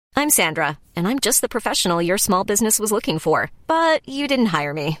I'm Sandra, and I'm just the professional your small business was looking for. But you didn't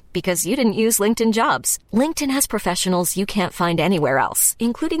hire me because you didn't use LinkedIn Jobs. LinkedIn has professionals you can't find anywhere else,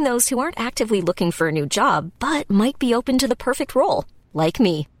 including those who aren't actively looking for a new job, but might be open to the perfect role, like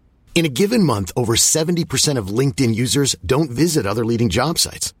me. In a given month, over 70% of LinkedIn users don't visit other leading job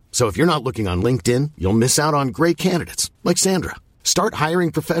sites. So if you're not looking on LinkedIn, you'll miss out on great candidates like Sandra. Start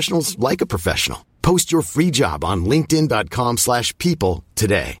hiring professionals like a professional. Post your free job on linkedin.com/people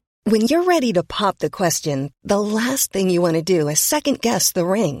today. When you're ready to pop the question, the last thing you want to do is second-guess the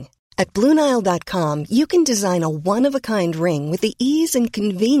ring. At BlueNile.com, you can design a one-of-a-kind ring with the ease and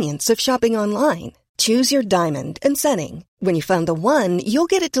convenience of shopping online. Choose your diamond and setting. When you find the one, you'll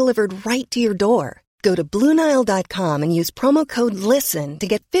get it delivered right to your door. Go to BlueNile.com and use promo code LISTEN to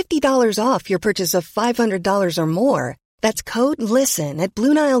get $50 off your purchase of $500 or more. That's code LISTEN at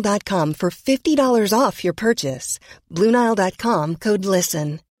BlueNile.com for $50 off your purchase. BlueNile.com, code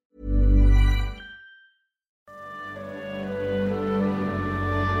LISTEN.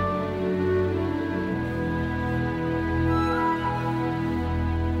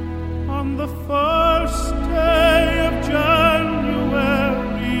 On the first day of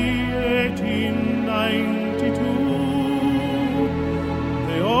January 1892,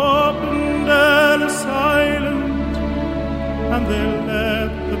 they opened Ellis Island and they let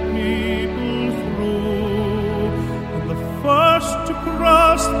the people through. And the first to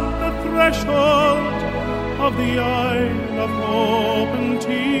cross the threshold of the Isle of Hope and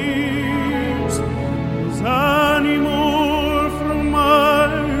Tears was Annie Moore from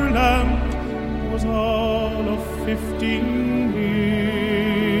Ireland, was all of 15 years.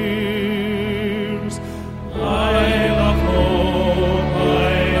 Isle of hope,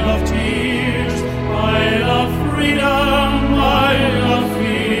 Isle of tears, Isle of freedom, Isle of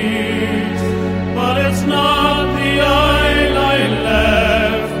fears. But it's not the Isle I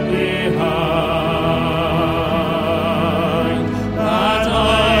left behind. That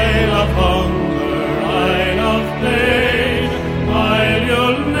Isle of hunger, Isle of pain, Isle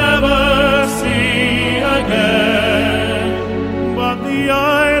you'll never see again. But the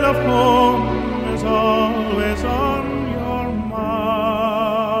Isle of home is always on your mind.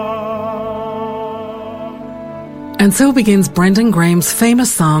 And so begins Brendan Graham's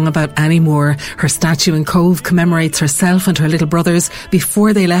famous song about Annie Moore. Her statue in Cove commemorates herself and her little brothers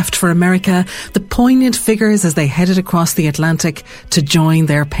before they left for America, the poignant figures as they headed across the Atlantic to join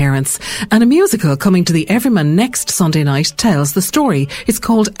their parents. And a musical coming to the Everyman next Sunday night tells the story. It's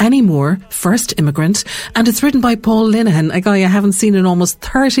called Annie Moore, First Immigrant, and it's written by Paul Linehan, a guy I haven't seen in almost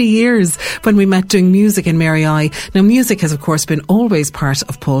 30 years when we met doing music in Mary I. Now, music has of course been always part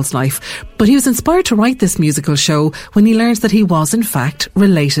of Paul's life, but he was inspired to write this musical show when he learns that he was in fact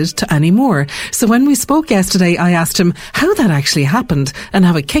related to Annie Moore. So when we spoke yesterday, I asked him how that actually happened and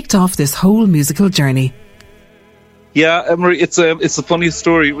how it kicked off this whole musical journey. Yeah, Marie, it's a funny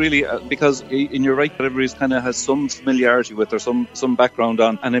story, really, because and you're right, everybody kind of has some familiarity with or some background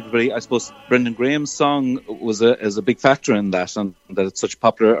on, and everybody, I suppose, Brendan Graham's song is a big factor in that, and that it's such a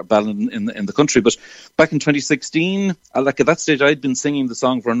popular ballad in the country. But back in 2016, like at that stage, I'd been singing the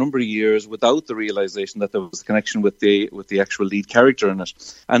song for a number of years without the realization that there was a connection with the actual lead character in it.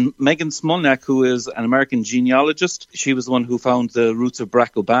 And Megan Smolniak, who is an American genealogist, she was the one who found the roots of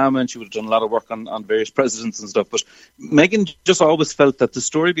Barack Obama, and she would have done a lot of work on various presidents and stuff. But Megan just always felt that the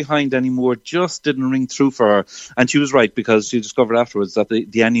story behind Annie Moore just didn't ring true for her. And she was right, because she discovered afterwards that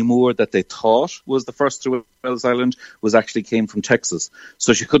the Annie Moore that they thought was the first to Ellis Island actually came from Texas.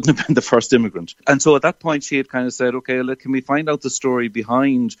 So she couldn't have been the first immigrant. And so at that point, she had kind of said, okay, look, can we find out the story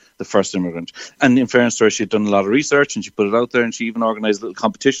behind the first immigrant? And in fairness to her, she had done a lot of research and she put it out there, and she even organised a little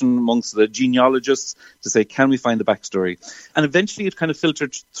competition amongst the genealogists to say, can we find the backstory? And eventually it kind of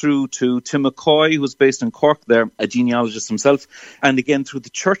filtered through to Tim McCoy, who was based in Cork there, a genealogist himself. And again, through the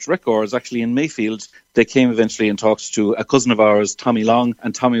church records, actually in Mayfield, they came eventually and talked to a cousin of ours, Tommy Long,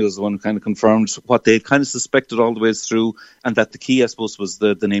 and Tommy was the one who kind of confirmed what they kind of suspected all the ways through, and that the key, I suppose, was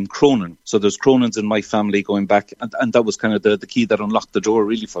the name Cronin. So there's Cronins in my family going back, and that was kind of the key that unlocked the door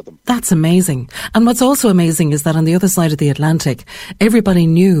really for them. That's amazing. And what's also amazing is that on the other side of the Atlantic, everybody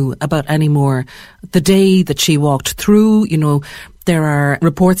knew about Annie Moore the day that she walked through. You know, there are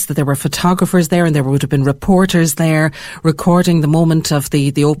reports that there were photographers there and there would have been reporters there recording the moment of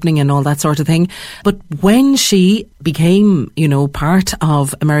the opening and all that sort of thing. But when she became, you know, part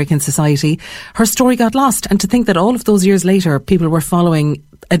of American society, her story got lost. And to think that all of those years later, people were following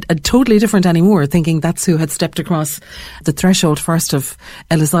a totally different Annie Moore, thinking that's who had stepped across the threshold first of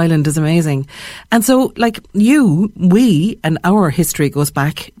Ellis Island is amazing. And so, like we and our history goes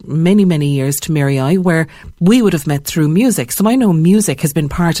back many, many years to Mary I, where we would have met through music. So I know music has been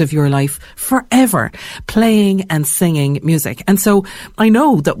part of your life forever, playing and singing music. And so I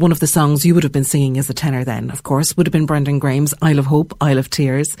know that one of the songs you would have been singing as a tenor then, of course, would have been Brendan Graham's Isle of Hope, Isle of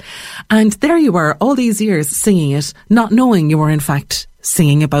Tears. And there you were, all these years singing it, not knowing you were in fact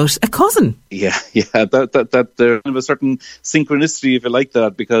singing about a cousin. Yeah, that there's kind of a certain synchronicity, if you like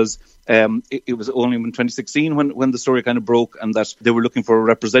that, because it was only in 2016 when the story kind of broke, and that they were looking for a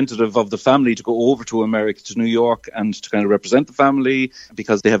representative of the family to go over to America, to New York, and to kind of represent the family,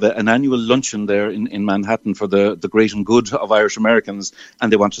 because they have an annual luncheon there in Manhattan for the great and good of Irish Americans,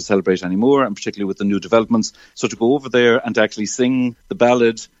 and they want to celebrate Annie Moore, and particularly with the new developments. So to go over there and to actually sing the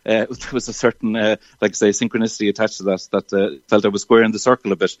ballad, there was a certain, like I say, synchronicity attached to that felt I was square in the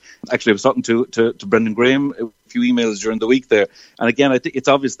circle a bit. Actually, I was talking to Brendan Graham a few emails during the week there, and again, I think it's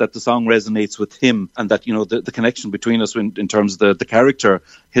obvious that the song resonates with him, and that, you know, the connection between us in terms of the character,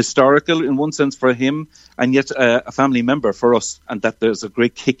 historical in one sense for him, and yet a family member for us, and that there's a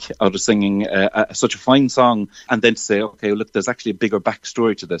great kick out of singing such a fine song, and then to say, okay, look, there's actually a bigger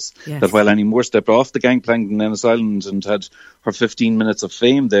backstory to this. Yes. That while Annie Moore stepped off the gangplank in Ellis Island and had her 15 minutes of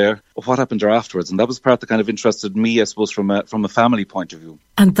fame there, what happened to her afterwards? And that was part that kind of interested me, I suppose, from a family point of view.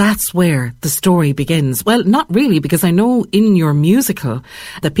 And that's where the story begins. Well, not really, because I know in your musical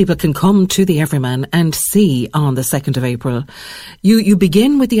that people can come to the Everyman and see on the 2nd of April. You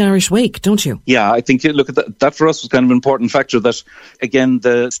begin with the Irish Wake, don't you? Yeah, I think, look, that for us was kind of an important factor, that, again,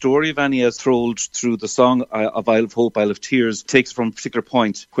 the story of Annie as told through the song of Isle of Hope, Isle of Tears, takes from a particular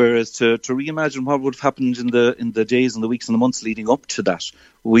point, whereas to reimagine what would have happened in the days and the weeks and the months leading up to that,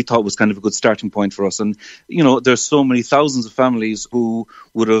 we thought was kind of a good starting point for us. And, you know, there's so many thousands of families who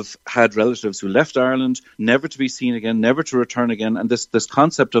would have had relatives who left Ireland, never to be seen again, never to return again. And this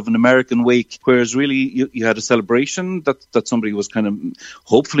concept of an American wake, whereas really you had a celebration that somebody was kind of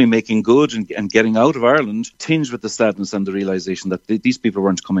hopefully making good and getting out of Ireland, tinged with the sadness and the realization that these people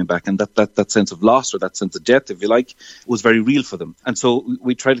weren't coming back, and that sense of loss, or that sense of death, if you like, was very real for them. And so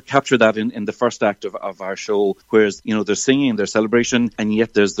we tried to capture that in the first act of our show, whereas, you know, there's singing, there's celebration, and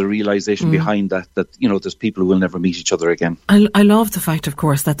yet there's the realization behind that, you know, there's people who will never meet each other again. I love the fact, of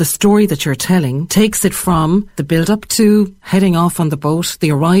course, that the story that you're telling takes it from the build-up to heading off on the boat,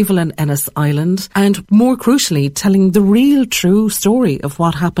 the arrival in Ellis Island, and more crucially, telling the real true story of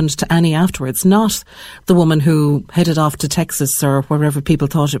what happened to Annie afterwards, not the woman who headed off to Texas or wherever people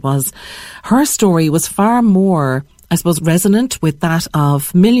thought it was. Her story was far more, I suppose, resonant with that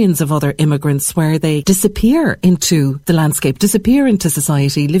of millions of other immigrants, where they disappear into the landscape, disappear into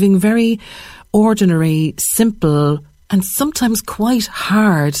society, living very ordinary, simple, and sometimes quite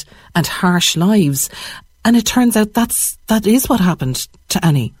hard and harsh lives. And it turns out that is what happened to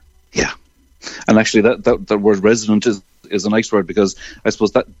Annie. Yeah. And actually that word resonant is a nice word, because I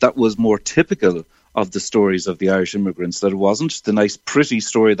suppose that was more typical of the stories of the Irish immigrants, that it wasn't the nice, pretty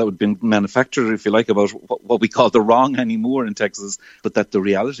story that would be manufactured, if you like, about what we call the wrong Annie Moore in Texas, but that the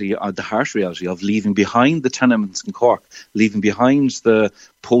reality, the harsh reality of leaving behind the tenements in Cork, leaving behind the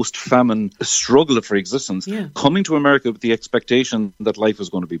post-famine struggle for existence, coming to America with the expectation that life was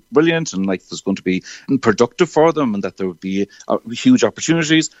going to be brilliant and life was going to be productive for them, and that there would be huge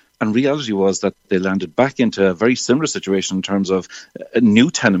opportunities. And reality was that they landed back into a very similar situation in terms of a new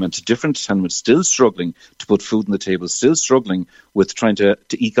tenement, different tenement, still struggling to put food on the table, still struggling with trying to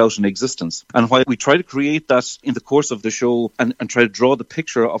eke out an existence. And while we try to create that in the course of the show and try to draw the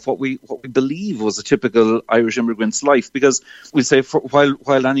picture of what we believe was a typical Irish immigrant's life, because we say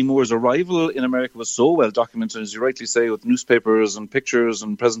while Annie Moore's arrival in America was so well documented, as you rightly say, with newspapers and pictures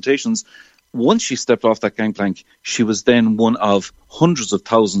and presentations, once she stepped off that gangplank, she was then one of hundreds of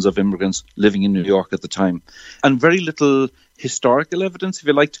thousands of immigrants living in New York at the time. And very little historical evidence, if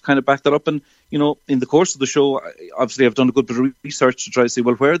you like, to kind of back that up. And, you know, in the course of the show, obviously I've done a good bit of research to try to see,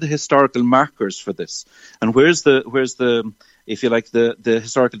 well, where are the historical markers for this? And where's the if you like, the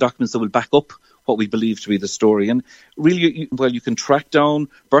historical documents that will back up what we believe to be the story. And really, you can track down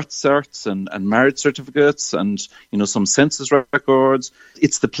birth certs and marriage certificates and, you know, some census records.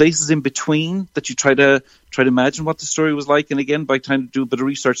 It's the places in between that you try to imagine what the story was like. And again, by trying to do a bit of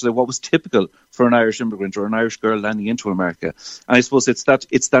research, what was typical for an Irish immigrant or an Irish girl landing into America. And I suppose it's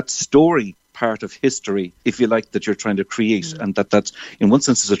that story part of history, if you like, that you're trying to create, and that in one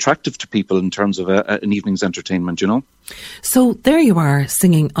sense is attractive to people in terms of an evening's entertainment, you know. So there you are,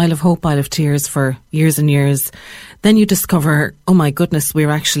 singing Isle of Hope, Isle of Tears for years and years. Then you discover, oh my goodness, we're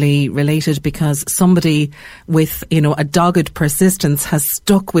actually related, because somebody with, a dogged persistence has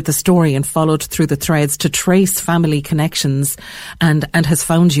stuck with the story and followed through the threads to trace family connections and has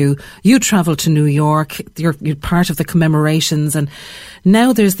found you. You travel to New York, you're part of the commemorations, and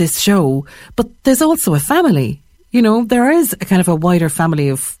now there's this show, but there's also a family. There is a kind of a wider family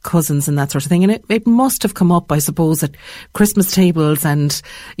of cousins and that sort of thing. And it must have come up, I suppose, at Christmas tables and,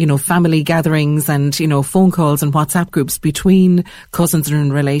 family gatherings and, phone calls and WhatsApp groups between cousins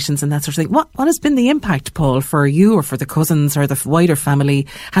and relations and that sort of thing. What has been the impact, Paul, for you or for the cousins or the wider family?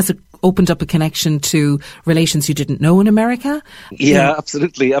 Has it opened up a connection to relations you didn't know in America? Yeah,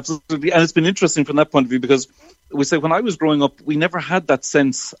 absolutely. And it's been interesting from that point of view, because we say when I was growing up, we never had that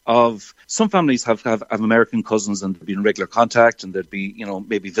sense of, some families have American cousins and there'd be in regular contact and there'd be,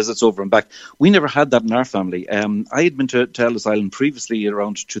 maybe visits over and back. We never had that in our family. I had been to Ellis Island previously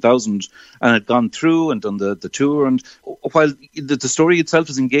around 2000 and had gone through and done the tour. And while the story itself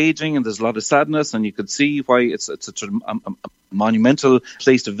is engaging and there's a lot of sadness, and you could see why it's such a monumental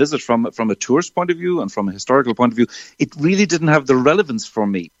place to visit from a tourist point of view and from a historical point of view, it really didn't have the relevance for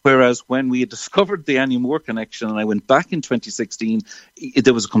me. Whereas when we had discovered the Annie Moore connection and I went back in 2016,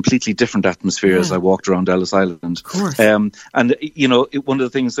 there was a completely different atmosphere as I walked around Ellis Island. Of course. And one of the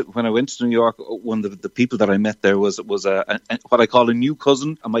things that when I went to New York, one of the people that I met there was what I call a new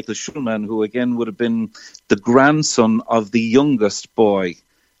cousin, a Michael Schulman, who again would have been the grandson of the youngest boy.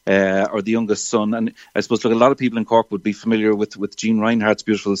 Or the youngest son. And I suppose a lot of people in Cork would be familiar with Jean Reinhardt's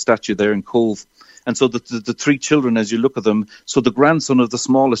beautiful statue there in Cove. And so the three children, as you look at them, so the grandson of the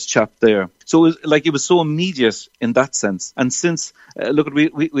smallest chap there. So it was so immediate in that sense. And since,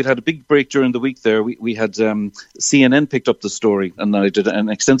 we'd had a big break during the week there. We had CNN picked up the story, and I did an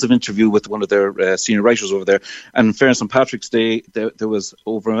extensive interview with one of their senior writers over there. And in fairness, on Patrick's Day, there was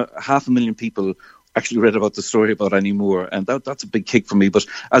over 500,000 people actually read about the story about Annie Moore, and that's a big kick for me. But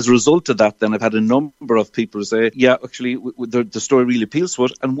as a result of that, then I've had a number of people say, yeah, actually, the story really appeals to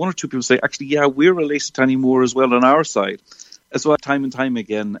it, and one or two people say, actually, yeah, we're related to Annie Moore as well on our side. As well, time and time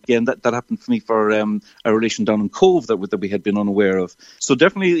again, that happened for me for a relation down in Cove that we had been unaware of. So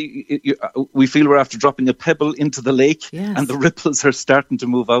definitely, we feel we're after dropping a pebble into the lake, yes, and the ripples are starting to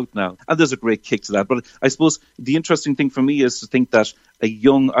move out now. And there's a great kick to that. But I suppose the interesting thing for me is to think that a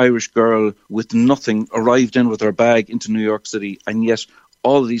young Irish girl with nothing arrived in with her bag into New York City, and yet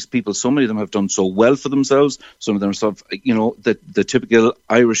all of these people, so many of them have done so well for themselves. Some of them are the typical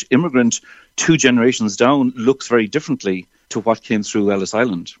Irish immigrant 2 generations down looks very differently to what came through Ellis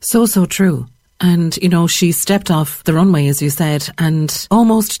Island. So true. And, she stepped off the runway, as you said, and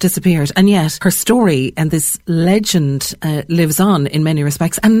almost disappeared. And yet her story and this legend lives on in many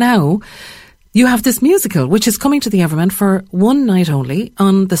respects. And now you have this musical, which is coming to the Everyman for one night only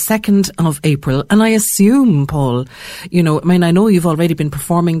on the 2nd of April. And I assume, Paul, I know you've already been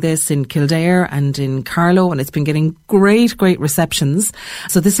performing this in Kildare and in Carlow, and it's been getting great receptions.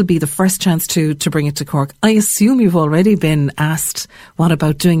 So this will be the first chance to bring it to Cork. I assume you've already been asked, what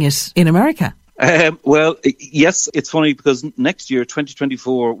about doing it in America? Well, yes, it's funny because next year,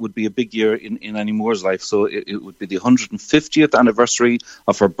 2024, would be a big year in Annie Moore's life. So it would be the 150th anniversary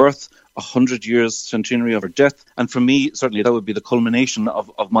of her birth, 100 years centenary of her death. And for me, certainly that would be the culmination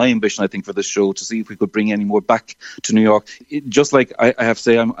of my ambition, I think, for this show, to see if we could bring Annie Moore back to New York. Just like I have to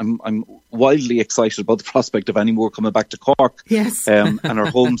say, I'm wildly excited about the prospect of Annie Moore coming back to Cork. Yes. And her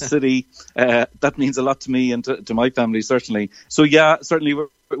home city. That means a lot to me and to my family, certainly. So yeah, certainly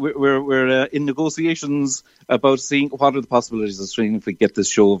we're in negotiations about seeing what are the possibilities of seeing if we get this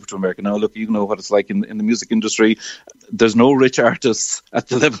show over to America. Now, look, you know what it's like in the music industry. There's no rich artists at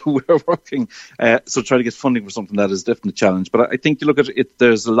the level we're working. So trying to get funding for something that is definitely a challenge. But I think you look at it,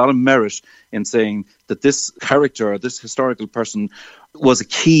 there's a lot of merit in saying that this character, this historical person, was a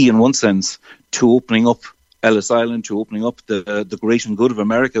key in one sense to opening up Ellis Island, to opening up the great and good of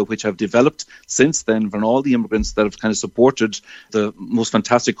America, which have developed since then from all the immigrants that have kind of supported the most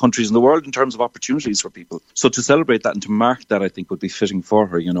fantastic countries in the world in terms of opportunities for people. So to celebrate that and to mark that, I think, would be fitting for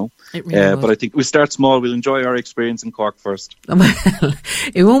her, It really but I think we start small. We'll enjoy our experience in Cork first. Well,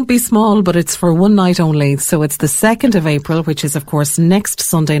 it won't be small, but it's for one night only. So it's the 2nd of April, which is, of course, next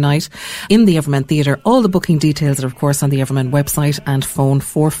Sunday night in the Everyman Theatre. All the booking details are, of course, on the Everyman website, and phone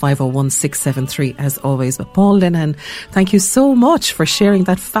 4501 673 as always. But Paul Linehan, thank you so much for sharing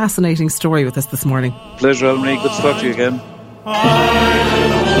that fascinating story with us this morning. Pleasure, Elmarie. Good to talk to you again.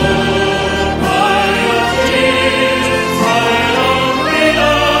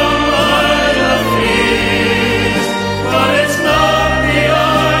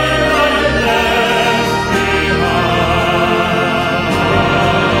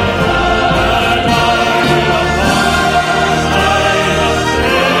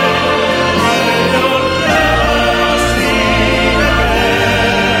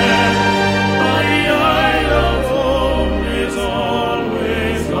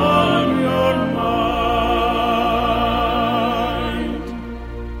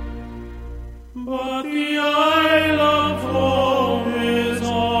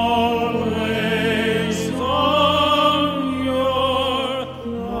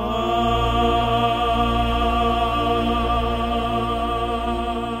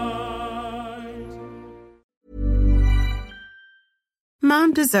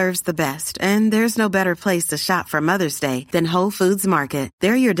 Mom deserves the best, and there's no better place to shop for Mother's Day than Whole Foods Market.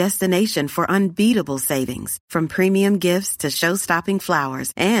 They're your destination for unbeatable savings, from premium gifts to show-stopping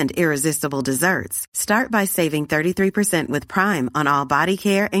flowers and irresistible desserts. Start by saving 33% with Prime on all body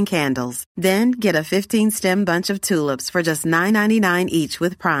care and candles. Then get a 15-stem bunch of tulips for just $9.99 each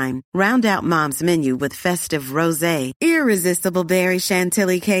with Prime. Round out Mom's menu with festive rosé, irresistible berry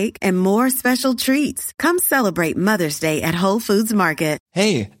chantilly cake, and more special treats. Come celebrate Mother's Day at Whole Foods Market.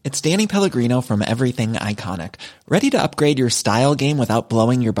 Hey, it's Danny Pellegrino from Everything Iconic. Ready to upgrade your style game without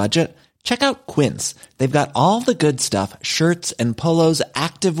blowing your budget? Check out Quince. They've got all the good stuff, shirts and polos,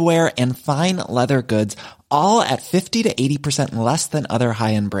 activewear, and fine leather goods, all at 50 to 80% less than other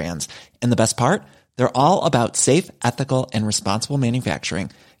high-end brands. And the best part? They're all about safe, ethical, and responsible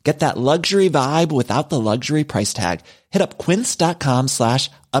manufacturing. Get that luxury vibe without the luxury price tag. Hit up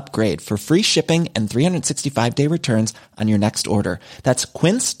quince.com/upgrade for free shipping and 365-day returns on your next order. That's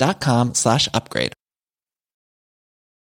quince.com/upgrade.